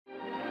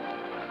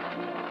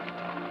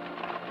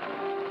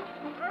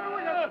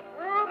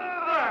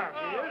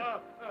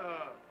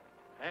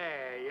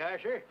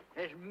sir.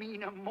 As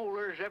mean a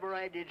molar as ever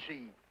I did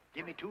see.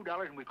 Give me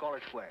 $2 and we call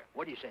it square.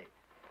 What do you say?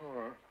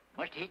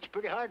 Must hit you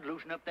pretty hard to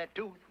loosen up that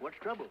tooth. What's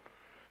trouble?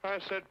 I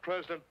said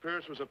President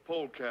Pierce was a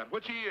polecat,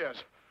 which he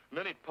is. And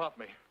then he'd pop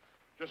me.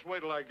 Just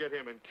wait till I get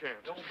him in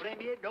Kansas. Don't blame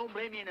you. Don't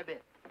blame you in a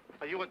bit.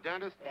 Are you a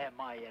dentist? Am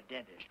I a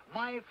dentist?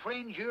 My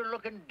friends, you're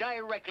looking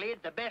directly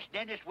at the best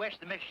dentist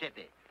west of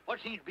Mississippi. What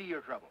seems to be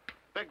your trouble?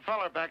 Big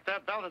feller back there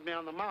belted me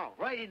on the mouth.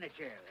 Right in the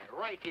chair there.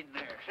 Right in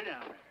there. Sit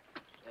down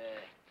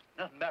there.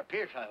 Nothing about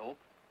Pierce, I hope.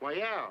 Well,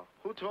 yeah.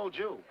 Who told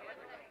you?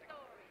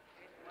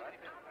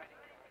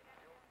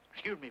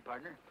 Excuse me,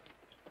 partner.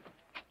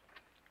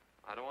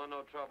 I don't want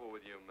no trouble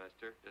with you,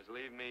 mister. Just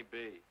leave me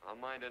be. I'm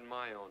minding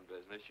my own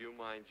business. You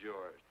mind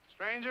yours.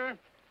 Stranger,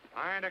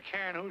 I ain't a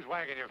caring whose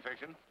wagon you're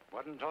fixing.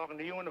 Wasn't talking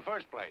to you in the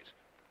first place.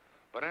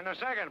 But in the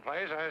second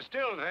place, I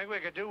still think we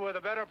could do with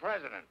a better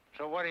president.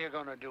 So what are you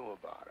going to do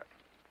about it?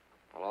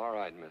 Well, all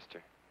right,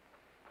 mister.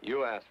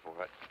 You asked for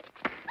it.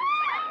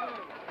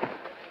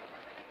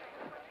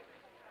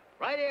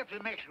 Right after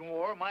the Mexican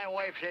War, my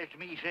wife says to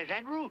me, says,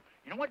 Andrew,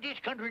 you know what this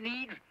country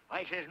needs?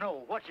 I says,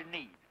 no, what's it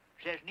need?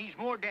 Says, needs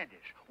more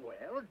dentists.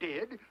 Well, it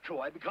did, so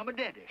I become a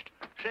dentist.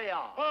 Say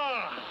on.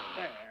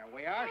 There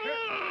we are, sir.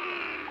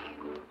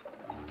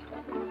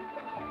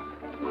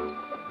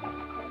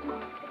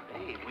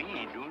 Hey, we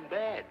ain't doing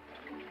bad.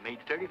 Made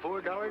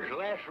 $34 the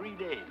last 3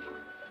 days.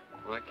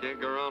 Well, I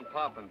can't go around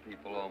popping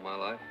people all my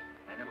life.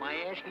 And am I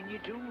asking you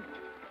to?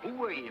 Who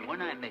were you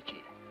when I met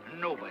you?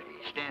 Nobody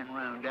standing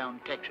around down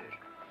Texas,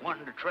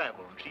 wanting to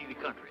travel and see the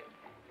country.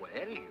 Well,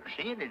 you're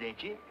seeing it,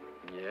 ain't you?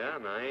 Yeah,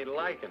 and I ain't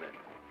liking it.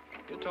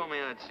 You told me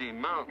I'd see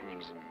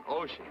mountains and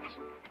oceans.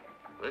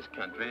 This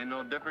country ain't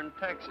no different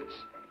than Texas.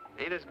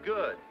 Ain't as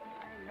good.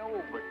 I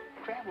know, but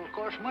travel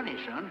costs money,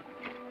 son.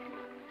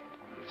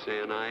 You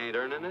saying I ain't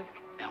earning it?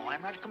 Now,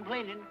 I'm not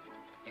complaining.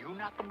 You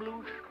knock 'em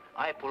loose,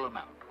 I pull 'em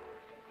out.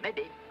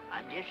 Maybe,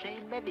 I'm just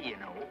saying maybe, you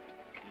know,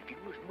 if you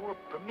was more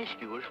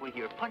promiscuous with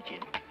your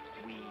punching,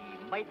 we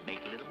might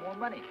make a little more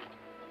money.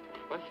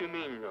 What do you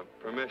mean,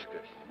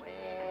 promiscuous?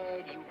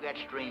 Well, you got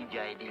strange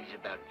ideas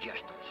about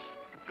justice.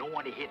 Don't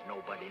want to hit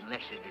nobody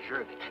unless they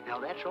deserve it. Now,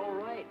 that's all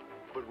right,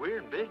 but we're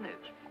in business.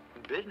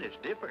 Business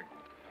different.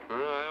 I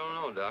don't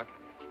know, Doc.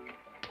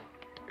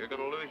 You're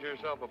going to lose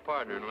yourself a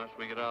partner unless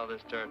we get out of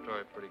this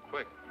territory pretty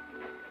quick.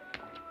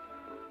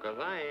 Because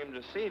I aim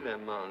to see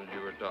them mountains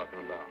you were talking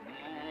about.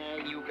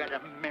 You got a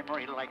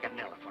memory like an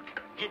elephant.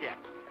 Get up.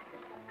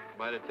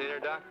 By the tater,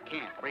 Doc?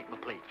 Can't break my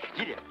plate.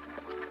 Get up.